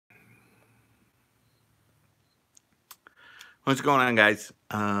What's going on, guys?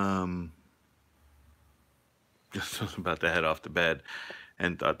 Just was about to head off to bed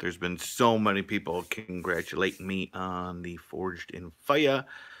and thought there's been so many people congratulating me on the Forged in Fire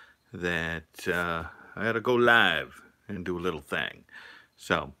that I had to go live and do a little thing.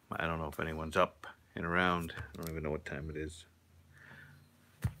 So I don't know if anyone's up and around. I don't even know what time it is.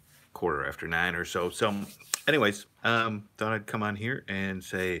 9:15 or so. So, anyways, thought I'd come on here and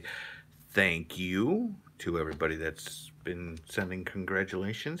say thank you to everybody that's been sending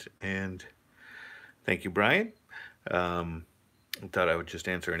congratulations, and thank you, Brian. Um, I thought I would just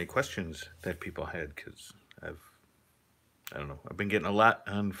answer any questions that people had because I don't know, I've been getting a lot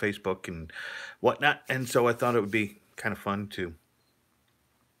on Facebook and whatnot, and so I thought it would be kind of fun to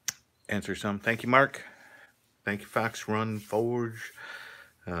answer some. Thank you, Mark. Thank you, Fox Run Forge.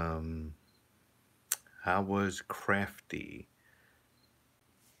 Um, how was Crafty?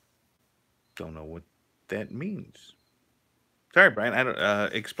 Don't know what that means. Sorry, Brian. I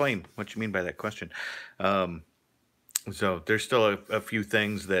don't explain what you mean by that question. Um, so there's still a few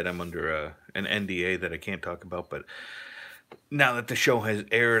things that I'm under an NDA that I can't talk about, but now that the show has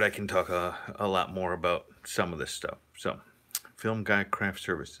aired, I can talk a lot more about some of this stuff. So, Film Guy Craft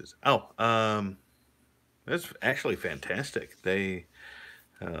Services. Oh, that's actually fantastic.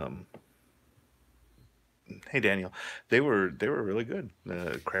 Um, hey Daniel, they were really good.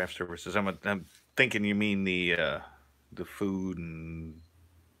 Craft services. I'm thinking you mean the food and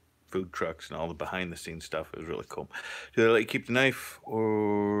food trucks and all the behind the scenes stuff. It was really cool. Do they let you keep the knife,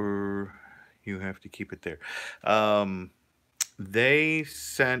 or you have to keep it there? Um, they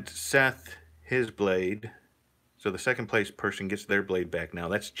sent Seth his blade. So the second place person gets their blade back now.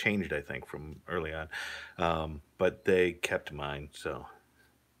 That's changed, I think, from early on. But they kept mine. So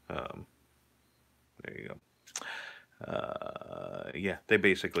um, there you go. Yeah, they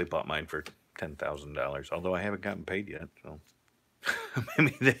basically bought mine for $10,000. Although I haven't gotten paid yet. So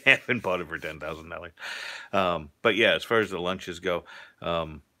maybe they haven't bought it for $10,000. But yeah, as far as the lunches go,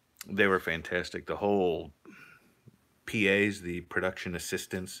 um, they were fantastic. The whole PAs, the production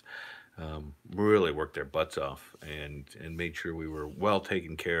assistants, really worked their butts off and made sure we were well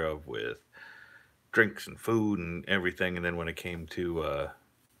taken care of with drinks and food and everything. And then when it came to uh,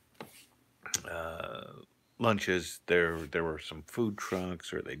 lunches, there were some food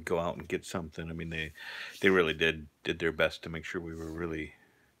trucks, or they'd go out and get something. I mean, they really did their best to make sure we were really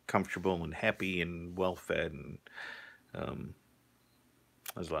comfortable and happy and well fed, and um,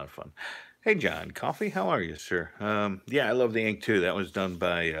 it was a lot of fun. Hey, John Coffee, how are you, sir? Yeah, I love the ink too. That was done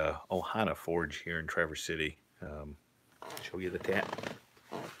by Ohana Forge here in Traverse City. Show you the tat.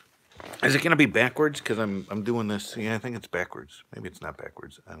 Is it going to be backwards? Because I'm doing this. Yeah, I think it's backwards. Maybe it's not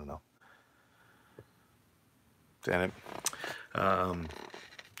backwards. I don't know. Is that it?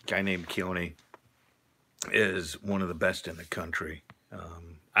 Guy named Keone is one of the best in the country.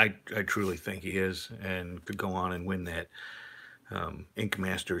 I truly think he is, and could go on and win that Ink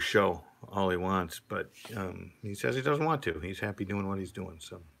Master show all he wants, but he says he doesn't want to. He's happy doing what he's doing,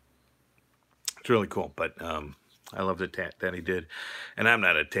 so it's really cool. But I love the tat that he did, and I'm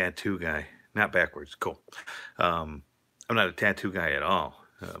not a tattoo guy. Not backwards, cool. Um, I'm not a tattoo guy at all.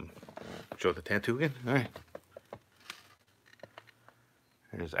 Show the tattoo again. All right.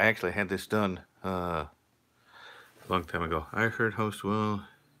 I actually had this done a long time ago. I heard Host Will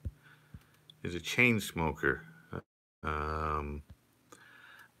is a chain smoker. Um,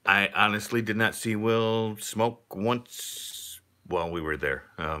 I honestly did not see Will smoke once while we were there.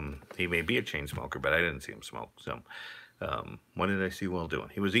 He may be a chain smoker, but I didn't see him smoke. So, what did I see Will doing?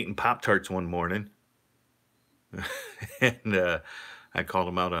 He was eating Pop Tarts one morning, and I called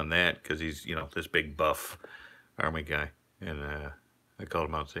him out on that because he's this big buff army guy, and I called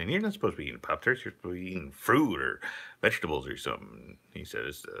him out saying, "You're not supposed to be eating Pop Tarts. You're supposed to be eating fruit or vegetables or something." He said,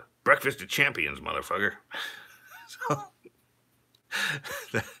 "It's the breakfast of champions, motherfucker." So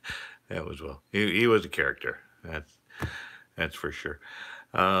that, that was well. He was a character. That's for sure.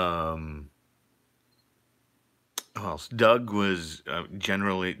 Um, well, Doug was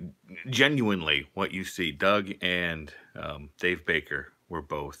genuinely what you see. Doug and Dave Baker were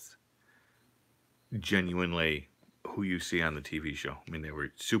both genuinely who you see on the TV show. I mean, they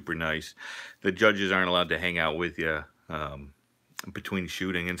were super nice. The judges aren't allowed to hang out with you between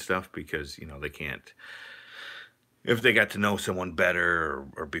shooting and stuff because they can't. If they got to know someone better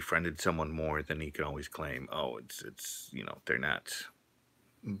or befriended someone more, then he could always claim, "Oh, it's they're not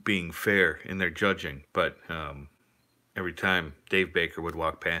being fair in their judging." But every time Dave Baker would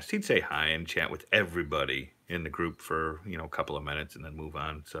walk past, he'd say hi and chat with everybody in the group for a couple of minutes and then move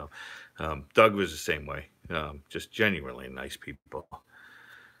on. So Doug was the same way, just genuinely nice people.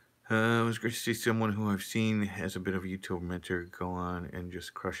 It was great to see someone who I've seen as a bit of a YouTube mentor go on and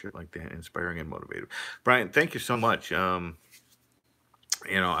just crush it like that, inspiring and motivated. Brian, thank you so much. I'm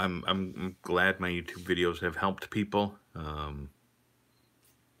glad my YouTube videos have helped people.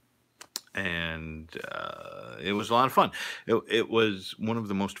 And it was a lot of fun. It was one of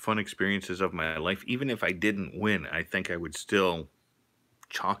the most fun experiences of my life. Even if I didn't win, I think I would still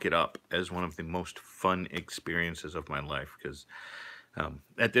chalk it up as one of the most fun experiences of my life, because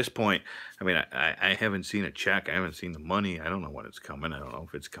at this point, I mean, I haven't seen a check. I haven't seen the money. I don't know when it's coming. I don't know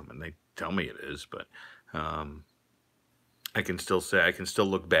if it's coming. They tell me it is, but I can still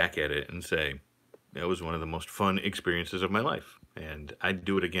look back at it and say, it was one of the most fun experiences of my life. And I'd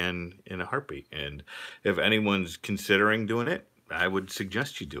do it again in a heartbeat. And if anyone's considering doing it, I would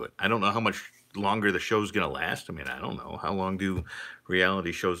suggest you do it. I don't know how much longer the show's going to last. I mean, I don't know. How long do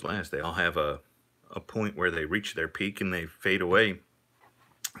reality shows last? They all have a point where they reach their peak and they fade away.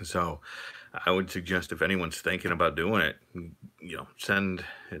 So I would suggest, if anyone's thinking about doing it, send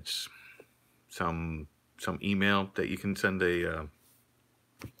some email that you can send a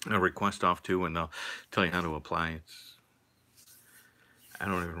request off to, and they'll tell you how to apply. I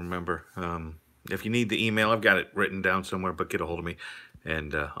don't even remember. If you need the email, I've got it written down somewhere, but get a hold of me,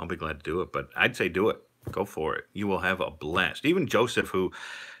 and I'll be glad to do it. But I'd say do it. Go for it. You will have a blast. Even Joseph, who,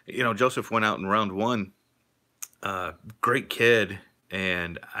 Joseph went out in round one. Great kid,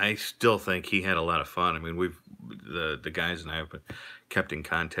 and I still think he had a lot of fun. I mean, the guys and I have kept in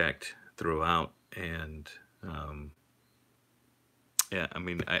contact throughout, and yeah, I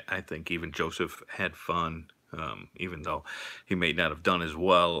mean, I think even Joseph had fun, even though he may not have done as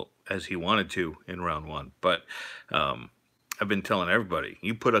well as he wanted to in round one. But I've been telling everybody,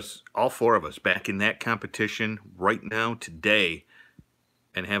 you put us, all four of us, back in that competition right now, today,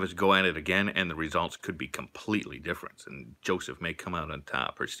 and have us go at it again, and the results could be completely different. And Joseph may come out on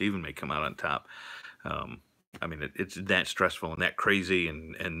top, or Stephen may come out on top. I mean, it's that stressful and that crazy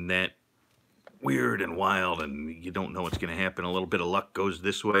and that weird and wild, and you don't know what's going to happen. A little bit of luck goes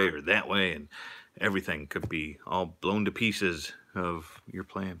this way or that way, and everything could be all blown to pieces of your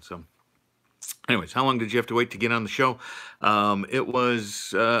plan. So anyways, how long did you have to wait to get on the show? It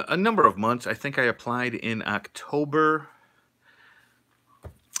was a number of months. I think I applied in October.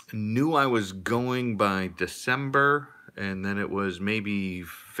 Knew I was going by December, and then it was maybe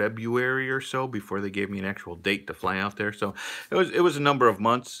February or so before they gave me an actual date to fly out there. So it was a number of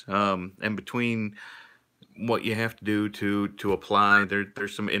months, and between what you have to do to apply,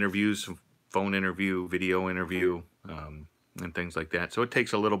 there's some interviews, some phone interview, video interview, and things like that. So it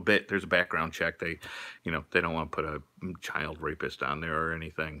takes a little bit. There's a background check. They don't want to put a child rapist on there or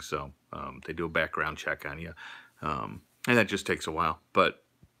anything. So they do a background check on you, and that just takes a while. But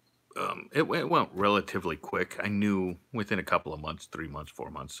it went relatively quick. I knew within a couple of months, 3 months,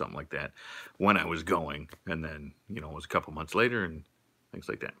 4 months, something like that, when I was going. And then, it was a couple months later and things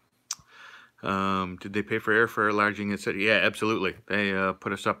like that. Did they pay for airfare, lodging, etc.? Yeah, absolutely. They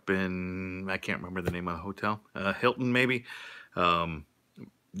put us up in, I can't remember the name of the hotel, Hilton maybe.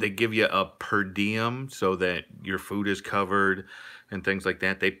 They give you a per diem so that your food is covered and things like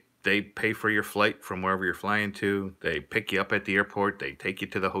that. They pay for your flight from wherever you're flying to. They pick you up at the airport. They take you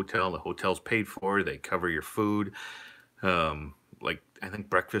to the hotel. The hotel's paid for. They cover your food. I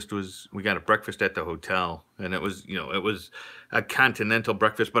think we got a breakfast at the hotel, and it was a continental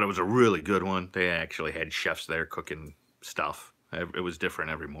breakfast, but it was a really good one. They actually had chefs there cooking stuff. It was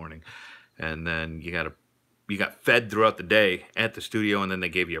different every morning. And then you got fed throughout the day at the studio, and then they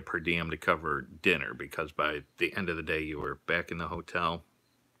gave you a per diem to cover dinner, because by the end of the day you were back in the hotel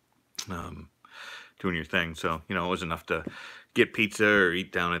doing your thing. So it was enough to get pizza or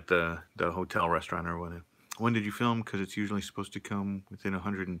eat down at the hotel restaurant or whatever. When did you film? Because it's usually supposed to come within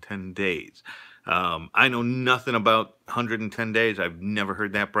 110 days. I know nothing about 110 days. I've never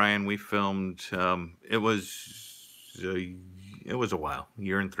heard that, Brian. We filmed, it was a while, a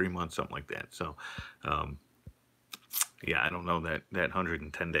year and 3 months, something like that. So yeah, I don't know that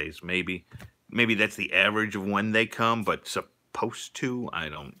 110 days. Maybe that's the average of when they come, but supposed to, I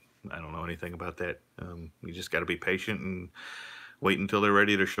don't know anything about that. You just got to be patient and wait until they're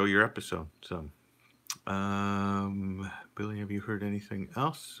ready to show your episode. So Billy, have you heard anything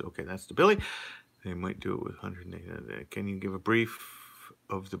else? Okay, that's the Billy. They might do it with 108. Can you give a brief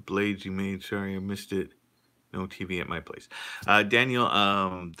of the blades you made? Sorry, I missed it. No TV at my place. Daniel,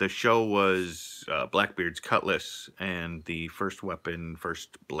 the show was Blackbeard's Cutlass, and the first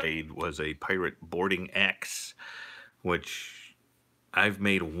blade was a pirate boarding axe, which I've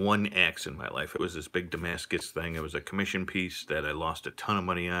made one axe in my life. It was this big Damascus thing. It was a commission piece that I lost a ton of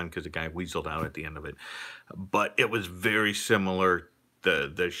money on because the guy weaseled out at the end of it. But it was very similar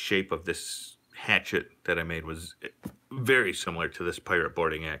the shape of this hatchet that I made was very similar to this pirate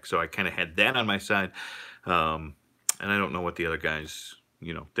boarding axe. So I kind of had that on my side. And I don't know what the other guys,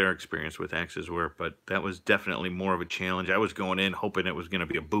 their experience with axes were, but that was definitely more of a challenge. I was going in hoping it was going to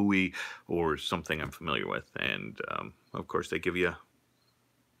be a Bowie or something I'm familiar with. And, of course, they give you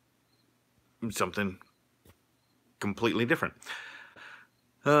something completely different.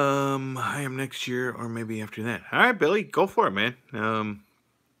 I am next year or maybe after that. All right, Billy, go for it, man.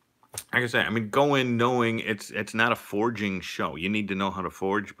 Like I say, I mean, go in knowing it's not a forging show. You need to know how to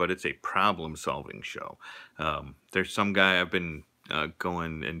forge, but it's a problem-solving show. There's some guy I've been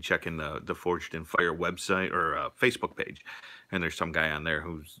going and checking the Forged in Fire website or Facebook page, and there's some guy on there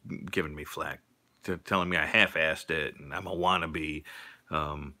who's giving me flack, telling me I half-assed it and I'm a wannabe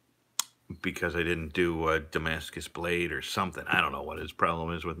because I didn't do a Damascus blade or something. I don't know what his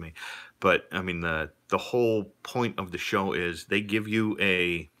problem is with me, but I mean the whole point of the show is they give you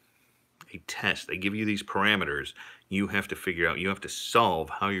a test. They give you these parameters. You have to figure out, you have to solve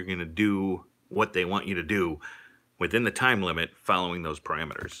how you're going to do what they want you to do within the time limit following those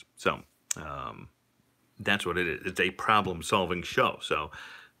parameters. So that's what it is. It's a problem-solving show. So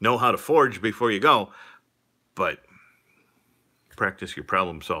know how to forge before you go, but practice your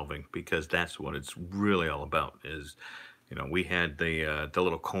problem-solving, because that's what it's really all about. Is, we had the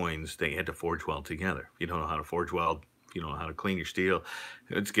little coins. They had to forge weld together. If you don't know how to forge weld, if you don't know how to clean your steel,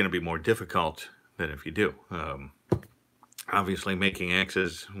 it's going to be more difficult than if you do. Obviously, making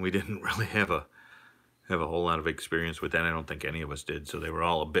axes, we didn't really have a whole lot of experience with that. I don't think any of us did, so they were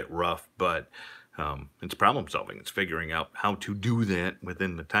all a bit rough. But it's problem solving. It's figuring out how to do that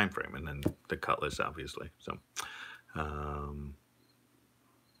within the time frame, and then the cutlass, obviously. So,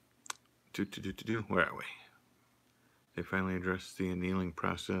 where are we? They finally addressed the annealing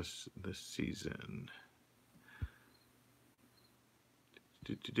process this season.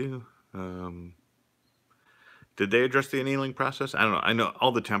 Did they address the annealing process? I don't know. I know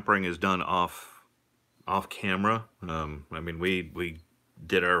all the tempering is done off camera. I mean, we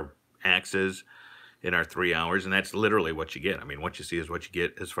did our axes in our 3 hours, and that's literally what you get. I mean, what you see is what you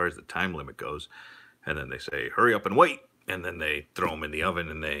get as far as the time limit goes. And then they say, hurry up and wait. And then they throw them in the oven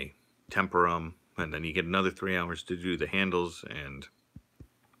and they temper them. And then you get another 3 hours to do the handles. And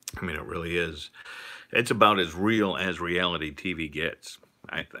I mean, it really is. It's about as real as reality TV gets,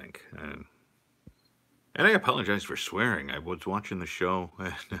 I think. And I apologize for swearing. I was watching the show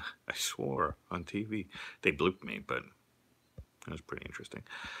and I swore on TV. They blooped me, but that was pretty interesting.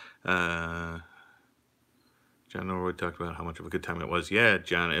 John Norwood talked about how much of a good time it was. Yeah,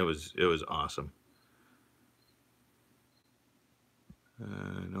 John, it was awesome.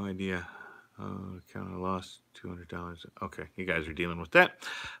 No idea. Kind of lost $200. Okay, you guys are dealing with that.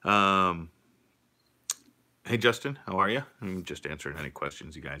 Hey, Justin, how are you? I'm just answering any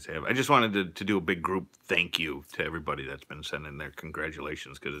questions you guys have. I just wanted to do a big group thank you to everybody that's been sending their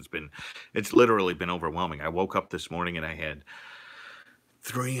congratulations, because it's literally been overwhelming. I woke up this morning and I had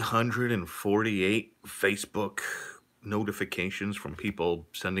 348 Facebook notifications from people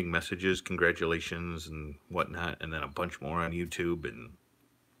sending messages, congratulations and whatnot, and then a bunch more on YouTube, and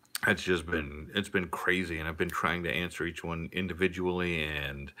it's been crazy. And I've been trying to answer each one individually,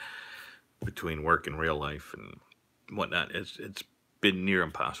 and between work and real life and whatnot, it's been near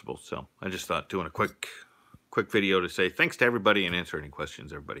impossible. So I just thought doing a quick video to say thanks to everybody and answer any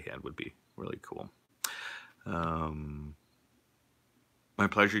questions everybody had would be really cool. My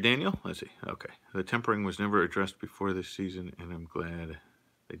pleasure, Daniel. Let's see. Okay. The tempering was never addressed before this season, and I'm glad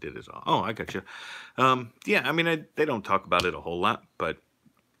they did as all. Oh, I got you. Yeah, I mean, they don't talk about it a whole lot, but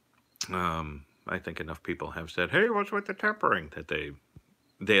I think enough people have said, hey, what's with the tempering, that they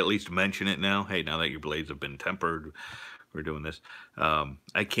at least mention it now. Hey, now that your blades have been tempered, we're doing this.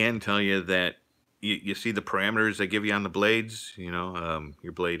 I can tell you that you see the parameters they give you on the blades.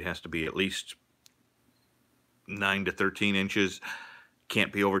 Your blade has to be at least 9 to 13 inches.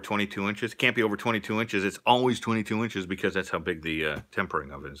 Can't be over 22 inches. Can't be over 22 inches. It's always 22 inches because that's how big the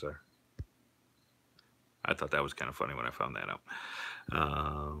tempering ovens are. I thought that was kind of funny when I found that out.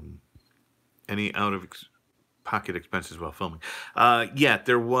 Any out-of-pocket expenses while filming? Yeah,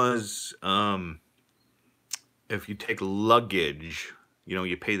 there was. If you take luggage,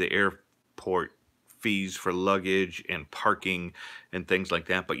 you pay the airport fees for luggage and parking and things like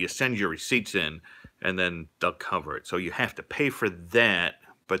that, but you send your receipts in, and then they'll cover it. So you have to pay for that,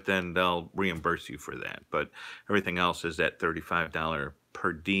 but then they'll reimburse you for that. But everything else is that $35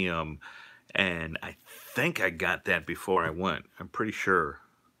 per diem, and I think I got that before I went. I'm pretty sure.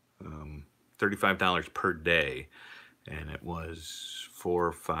 $35 per day, and it was 4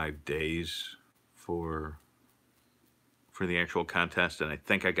 or 5 days for for the actual contest, and I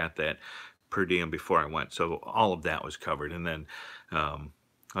think I got that per diem before I went. So all of that was covered, and then,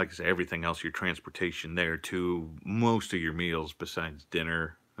 like I say, everything else, your transportation there to most of your meals besides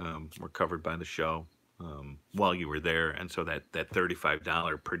dinner were covered by the show while you were there, and so that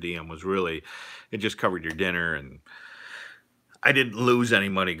 $35 per diem was really, it just covered your dinner, and I didn't lose any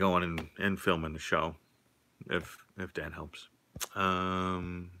money going and filming the show, if that helps.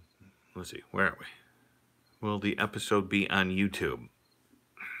 Let's see, where are we? Will the episode be on YouTube?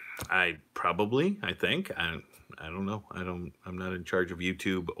 I think. I don't know. I'm not in charge of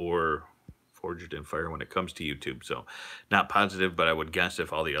YouTube or Forged in Fire when it comes to YouTube, so not positive, but I would guess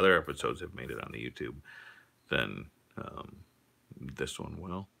if all the other episodes have made it on the YouTube, then this one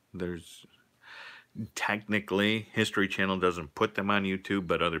will. There's technically, History Channel doesn't put them on YouTube,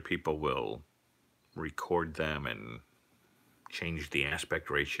 but other people will record them and change the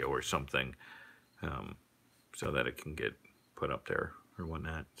aspect ratio or something, so that it can get put up there or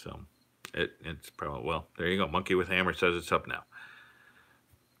whatnot. So it's probably, well, there you go. Monkey with Hammer says it's up now.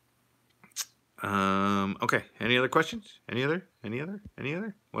 Okay. Any other questions? Any other?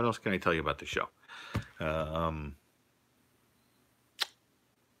 What else can I tell you about the show?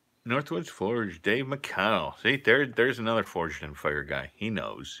 Northwoods Forge, Dave McConnell. See, there's another Forged in Fire guy. He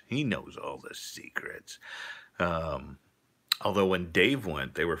knows all the secrets. Although when Dave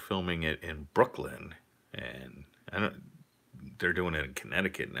went, they were filming it in Brooklyn, and they're doing it in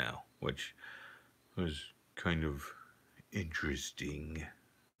Connecticut now, which was kind of interesting.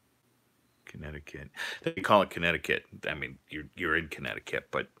 Connecticut. They call it Connecticut. I mean, you're in Connecticut,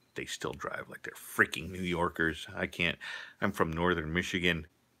 but they still drive like they're freaking New Yorkers. I'm from northern Michigan.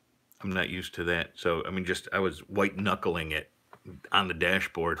 I'm not used to that. So, I mean, I was white knuckling it on the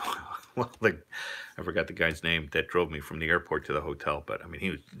dashboard. Well, I forgot the guy's name that drove me from the airport to the hotel, but I mean,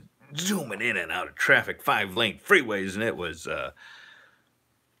 he was zooming in and out of traffic, 5-lane freeways, and it was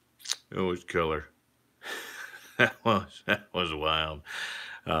killer. That was wild.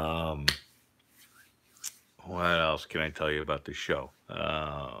 What else can I tell you about the show?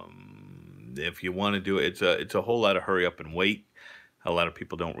 If you want to do it, it's a whole lot of hurry up and wait. A lot of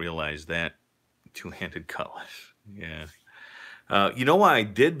people don't realize that. Two-handed cutlass. Yeah. You know why I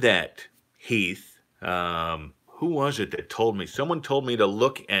did that, Heath? Who was it that told me? Someone told me to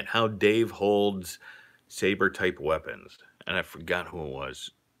look at how Dave holds saber-type weapons, and I forgot who it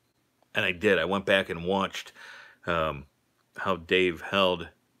was. And I did. I went back and watched how Dave held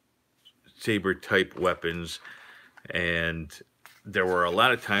saber-type weapons, and there were a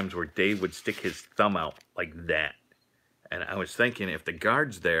lot of times where Dave would stick his thumb out like that. And I was thinking, if the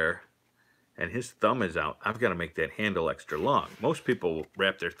guard's there and his thumb is out, I've got to make that handle extra long. Most people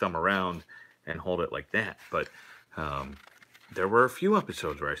wrap their thumb around and hold it like that, but there were a few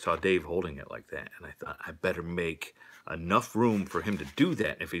episodes where I saw Dave holding it like that, and I thought, I better make enough room for him to do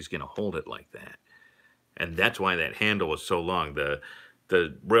that if he's going to hold it like that. And that's why that handle was so long. The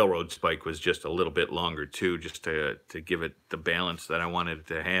railroad spike was just a little bit longer too, just to give it the balance that I wanted it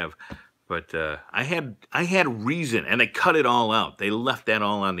to have. But I had reason, and they cut it all out. They left that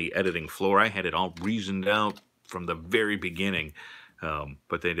all on the editing floor. I had it all reasoned out from the very beginning,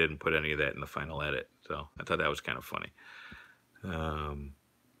 but they didn't put any of that in the final edit. So I thought that was kind of funny.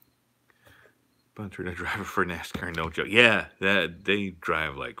 Sponsored a driver for NASCAR, no joke. Yeah, they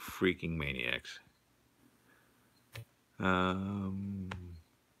drive like freaking maniacs. I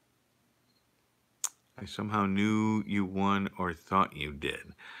somehow knew you won or thought you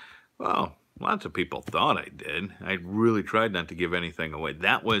did. Well, lots of people thought I did. I really tried not to give anything away.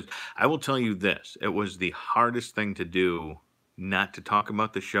 I will tell you this, it was the hardest thing to do, not to talk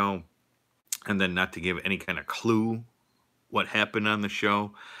about the show, and then not to give any kind of clue what happened on the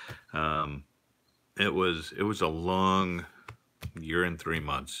show. It was a long year and 3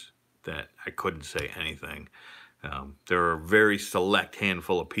 months that I couldn't say anything. There were a very select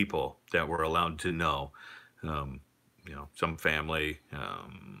handful of people that were allowed to know. Some family,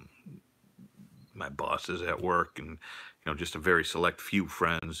 my bosses at work, and just a very select few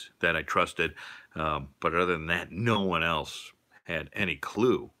friends that I trusted. But other than that, no one else had any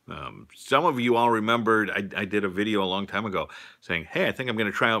clue. Some of you all remembered I did a video a long time ago saying, hey, I think I'm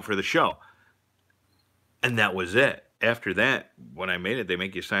going to try out for the show. And that was it. After that, when I made it, they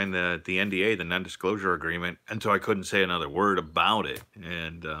make you sign the NDA, the non-disclosure agreement, and so I couldn't say another word about it.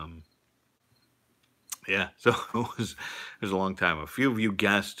 And yeah, so it was a long time. A few of you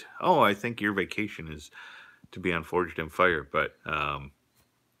guessed, oh, I think your vacation is to be on Forged in Fire, but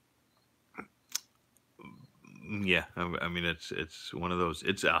yeah, I mean, it's one of those,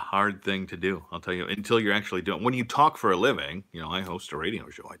 it's a hard thing to do, I'll tell you, until you're actually doing, when you talk for a living, I host a radio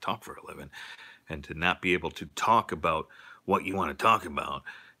show, I talk for a living, and to not be able to talk about what you want to talk about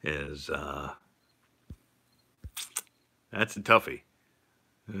is that's a toughie.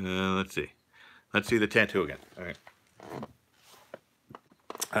 Let's see. Let's see the tattoo again. All right.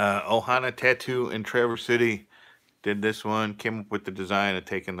 Ohana Tattoo in Traverse City did this one. Came up with the design of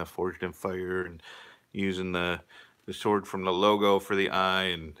taking the Forged in Fire and using the sword from the logo for the eye.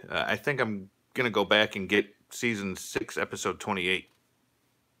 And I think I'm gonna go back and get season 6, episode 28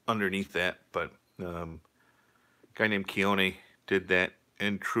 underneath that. But a guy named Keone did that,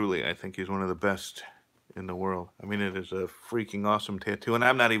 and truly, I think he's one of the best in the world. I mean, it is a freaking awesome tattoo, and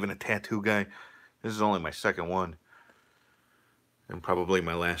I'm not even a tattoo guy. This is only my second one, and probably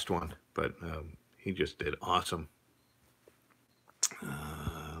my last one. But he just did awesome.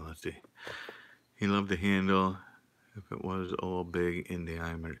 Let's see. He loved the handle. If it was all big in the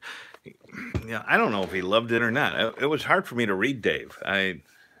eye. Yeah, I don't know if he loved it or not. It was hard for me to read Dave. I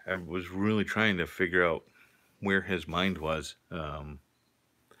was really trying to figure out where his mind was.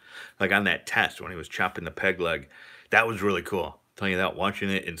 Like on that test when he was chopping the peg leg, that was really cool. I'll tell you that, watching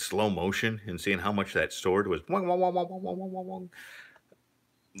it in slow motion and seeing how much that sword was,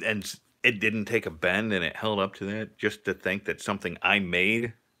 and it didn't take a bend and it held up to that. Just to think that something I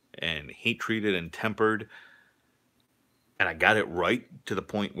made and heat treated and tempered, and I got it right to the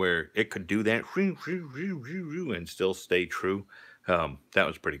point where it could do that and still stay true. That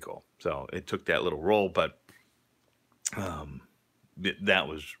was pretty cool. So it took that little roll, but that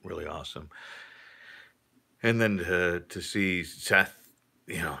was really awesome. And then to see Seth,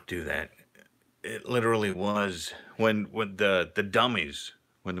 do that. It literally was when the dummies,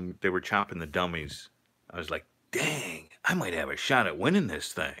 when they were chopping the dummies, I was like, dang, I might have a shot at winning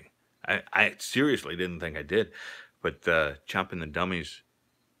this thing. I seriously didn't think I did. But chopping the dummies,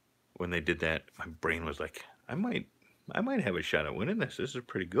 when they did that, my brain was like, I might have a shot at winning this. This is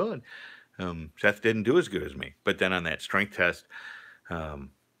pretty good. Seth didn't do as good as me. But then on that strength test,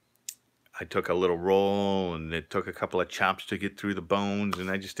 I took a little roll, and it took a couple of chops to get through the bones, and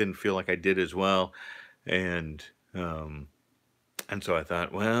I just didn't feel like I did as well. And so I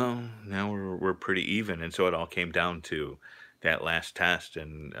thought, well, now we're pretty even. And so it all came down to that last test.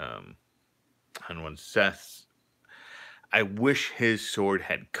 And when Seth's, I wish his sword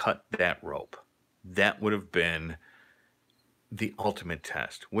had cut that rope. That would have been the ultimate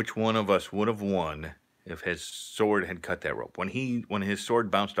test. Which one of us would have won if his sword had cut that rope? When his sword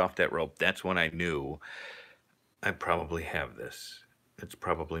bounced off that rope, that's when I knew I probably have this. It's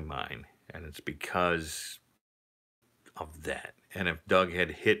probably mine. And it's because of that. And if Doug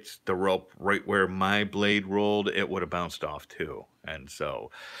had hit the rope right where my blade rolled, it would have bounced off too. And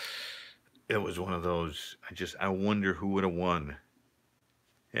so it was one of those, I wonder who would have won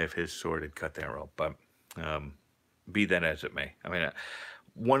if his sword had cut that rope. But be that as it may. I mean,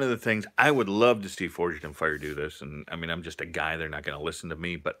 one of the things, I would love to see Forged in Fire do this, and I mean, I'm just a guy, they're not going to listen to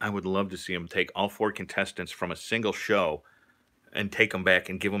me, but I would love to see them take all 4 contestants from a single show and take them back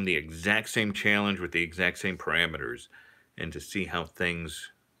and give them the exact same challenge with the exact same parameters, and to see how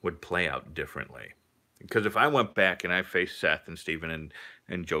things would play out differently. Because if I went back and I faced Seth and Steven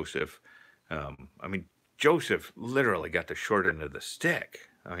and Joseph, I mean, Joseph literally got the short end of the stick.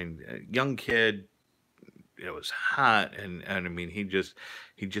 I mean, a young kid, it was hot, and I mean, he just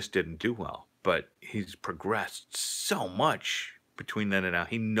didn't do well. But he's progressed so much between then and now.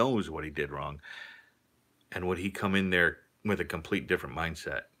 He knows what he did wrong, and would he come in there with a complete different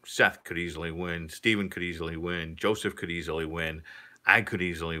mindset? Seth could easily win. Steven could easily win. Joseph could easily win. I could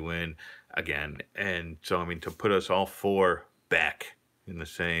easily win again. And so, I mean, to put us all 4 back in the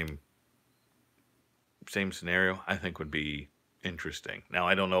same scenario, I think would be interesting. Now,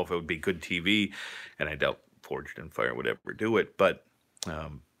 I don't know if it would be good TV, and I doubt Forged in Fire would ever do it, but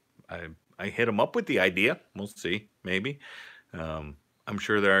I hit him up with the idea. We'll see, maybe. I'm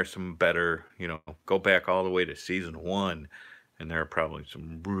sure there are some better, go back all the way to season 1, and there are probably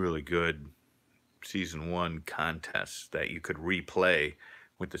some really good season 1 contests that you could replay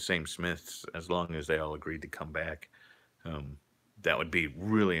with the same Smiths, as long as they all agreed to come back. That would be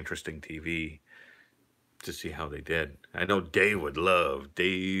really interesting TV to see how they did. I know Dave would love.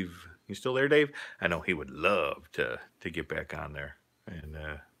 Dave, you still there, Dave? I know he would love to get back on there and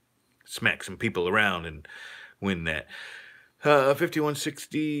smack some people around and win that.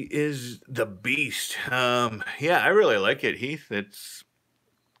 5160 is the beast. Yeah, I really like it, Heath. It's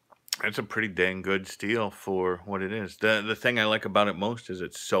a pretty dang good steel for what it is. The thing I like about it most is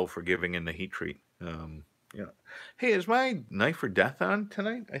it's so forgiving in the heat treat. Yeah. Hey, is my Knife for Death on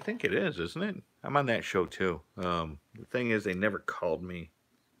tonight? I think it is, isn't it? I'm on that show too. The thing is, they never called me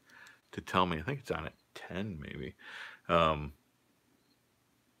to tell me. I think it's on at 10, maybe.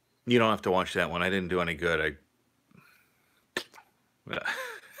 You don't have to watch that one. I didn't do any good. Uh,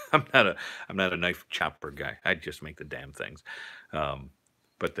 I'm not a knife chopper guy. I just make the damn things. Um,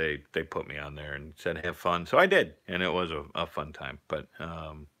 but they put me on there and said have fun, so I did, and it was a fun time. But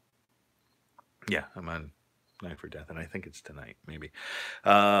yeah, I'm on Knife for Death, and I think it's tonight, maybe.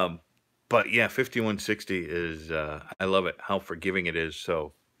 Um, but yeah, 5160 is I love it how forgiving it is.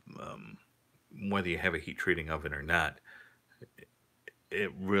 So um, whether you have a heat treating oven or not,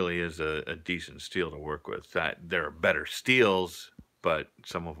 it really is a decent steel to work with. That there are better steels, but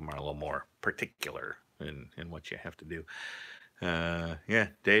some of them are a little more particular in what you have to do. Yeah,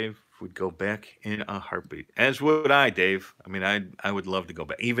 Dave would go back in a heartbeat. As would I, Dave. I mean, I would love to go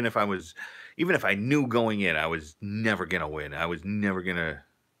back, even if I knew going in I was never gonna win. I was never gonna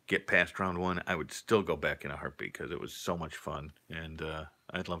get past round one. I would still go back in a heartbeat because it was so much fun, and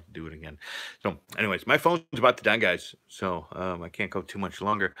I'd love to do it again. So, anyways, my phone's about to die, guys. So I can't go too much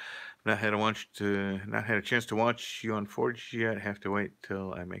longer. Not had a chance to watch you on Forge yet. Have to wait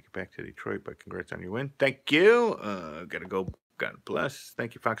till I make it back to Detroit. But congrats on your win. Thank you. Gotta go. God bless.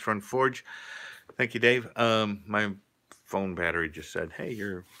 Thank you, Fox Run Forge. Thank you, Dave. My phone battery just said, "Hey,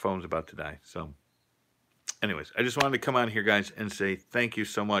 your phone's about to die." So, anyways, I just wanted to come on here, guys, and say thank you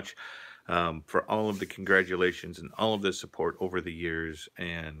so much for all of the congratulations and all of the support over the years.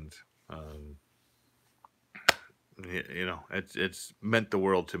 And um, you know, it's meant the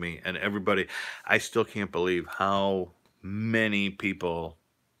world to me and everybody. I still can't believe how many people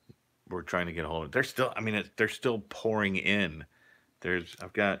were trying to get a hold of. They're still, I mean, they're still pouring in.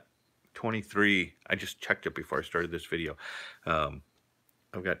 I've got 23. I just checked it before I started this video. Um,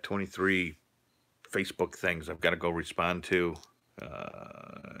 I've got 23 Facebook things I've got to go respond to.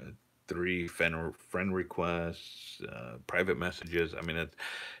 3 friend requests, private messages. I mean,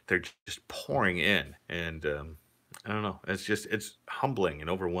 they're just pouring in, and I don't know. It's humbling and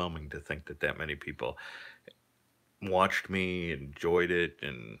overwhelming to think that many people watched me, enjoyed it,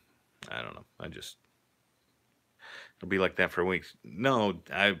 and I don't know. It'll be like that for weeks. No,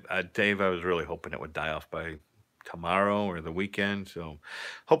 Dave, I was really hoping it would die off by tomorrow or the weekend. So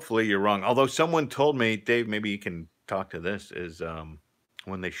hopefully you're wrong. Although someone told me, Dave, maybe you can talk to this, is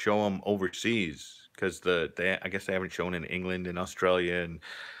when they show them overseas, because I guess they haven't shown in England and Australia and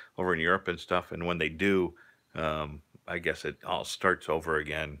over in Europe and stuff. And when they do, I guess it all starts over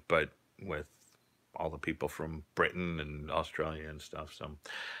again, but with all the people from Britain and Australia and stuff. So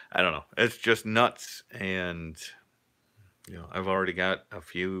I don't know. It's just nuts. And I've already got a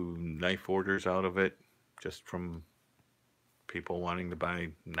few knife orders out of it just from people wanting to buy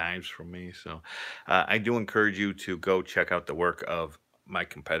knives from me. So I do encourage you to go check out the work of my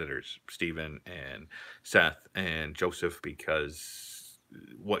competitors, Steven and Seth and Joseph, because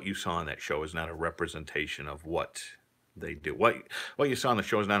what you saw on that show is not a representation of what they do. What you saw on the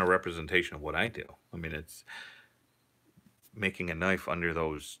show is not a representation of what I do. I mean, it's making a knife under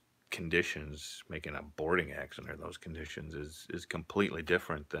those conditions, making a boarding axe under those conditions is completely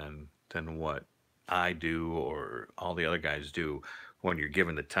different than what I do or all the other guys do when you're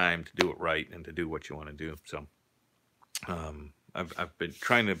given the time to do it right and to do what you want to do. So I've been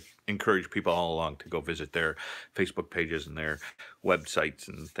trying to encourage people all along to go visit their Facebook pages and their websites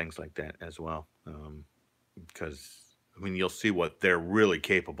and things like that as well, because I mean, you'll see what they're really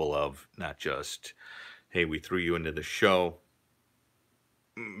capable of, not just, hey, we threw you into the show.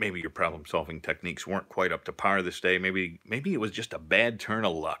 Maybe your problem-solving techniques weren't quite up to par this day. Maybe it was just a bad turn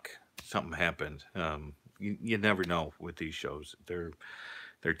of luck. Something happened. You never know with these shows. They're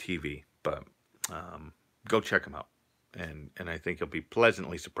TV, but go check them out, and I think you'll be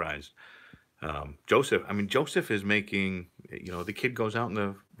pleasantly surprised. Joseph is making. The kid goes out in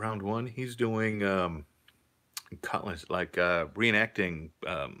the round one. He's doing cutlass, like reenacting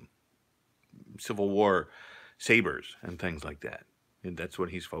Civil War sabers and things like that. And that's what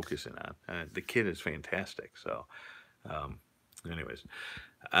he's focusing on. The kid is fantastic. So, anyways,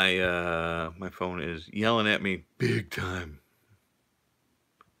 my phone is yelling at me big time.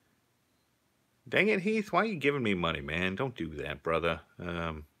 Dang it, Heath! Why are you giving me money, man? Don't do that, brother.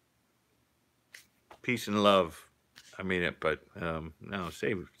 Peace and love. I mean it, but no,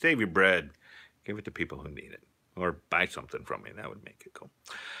 save your bread. Give it to people who need it, or buy something from me. That would make it cool.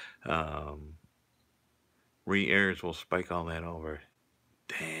 Re-airs will spike all that over.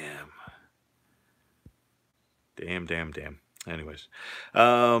 Damn. Anyways,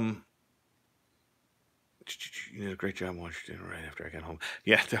 you did a great job watching it right after I got home.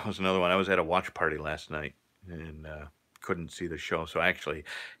 Yeah, that was another one. I was at a watch party last night and couldn't see the show, so I actually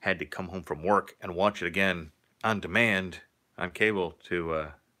had to come home from work and watch it again on demand on cable to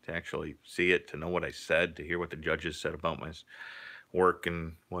actually see it, to know what I said, to hear what the judges said about my work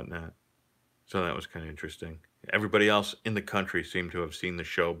and whatnot. So that was kind of interesting. Everybody else in the country seemed to have seen the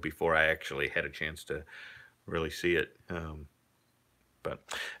show before I actually had a chance to really see it. But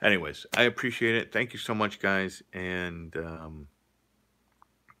anyways, I appreciate it. Thank you so much, guys. And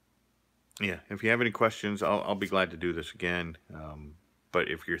yeah, if you have any questions, I'll be glad to do this again. But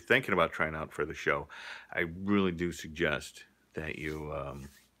if you're thinking about trying out for the show, I really do suggest that you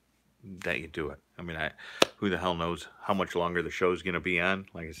do it. I mean, who the hell knows how much longer the show's going to be on?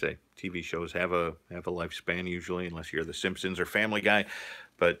 Like I say, TV shows have a lifespan usually, unless you're The Simpsons or Family Guy.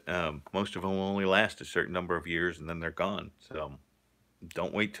 But most of them will only last a certain number of years, and then they're gone. So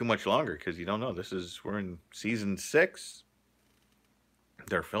don't wait too much longer, because you don't know. We're in season 6.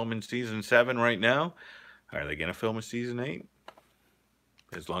 They're filming season 7 right now. Are they going to film a season 8?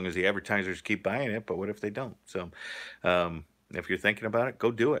 As long as the advertisers keep buying it, but what if they don't? So if you're thinking about it, go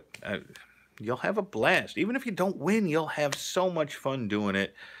do it. You'll have a blast. Even if you don't win, you'll have so much fun doing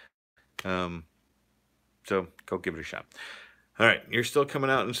it. So go give it a shot. All right, you're still coming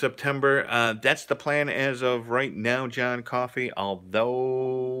out in September. That's the plan as of right now, John Coffey.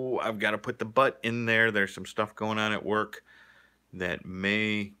 Although I've got to put the but in there. There's some stuff going on at work that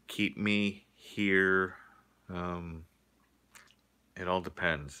may keep me here. It all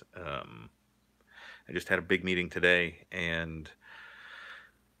depends. I just had a big meeting today, and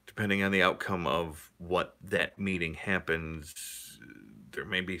depending on the outcome of what that meeting happens, there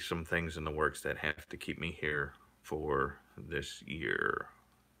may be some things in the works that have to keep me here for this year.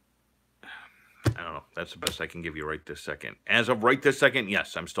 I don't know. That's the best I can give you right this second. As of right this second,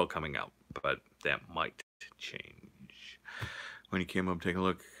 yes, I'm still coming out, but that might change. When you came up, take a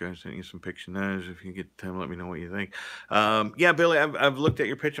look. I sent you some pictures. If you get time, let me know what you think. Yeah, Billy, I've looked at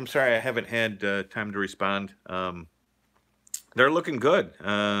your pitch. I'm sorry I haven't had time to respond. They're looking good.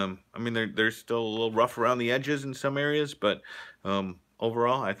 I mean, they're still a little rough around the edges in some areas, but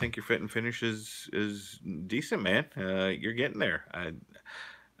overall, I think your fit and finish is decent, man. You're getting there.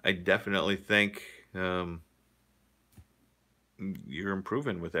 I definitely think you're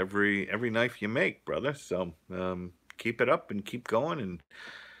improving with every knife you make, brother. So keep it up and keep going,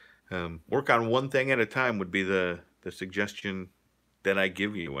 and work on one thing at a time would be the suggestion that I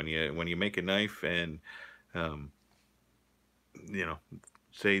give you when you make a knife, and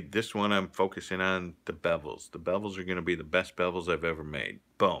say this one I'm focusing on the bevels. The bevels are going to be the best bevels I've ever made.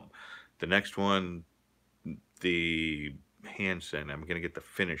 Boom. The next one, the hand sand, I'm going to get the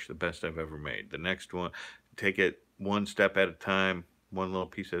finish the best I've ever made. The next one, take it one step at a time, one little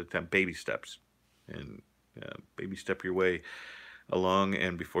piece at a time, baby steps, and baby step your way along,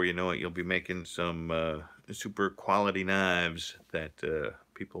 and before you know it, you'll be making some super quality knives that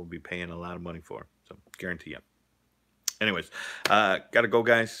people will be paying a lot of money for. So guarantee you. Anyways, gotta go,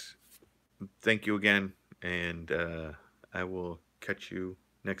 guys. Thank you again, and I will catch you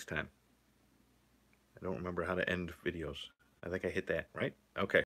next time. I don't remember how to end videos. I think I hit that, right? Okay.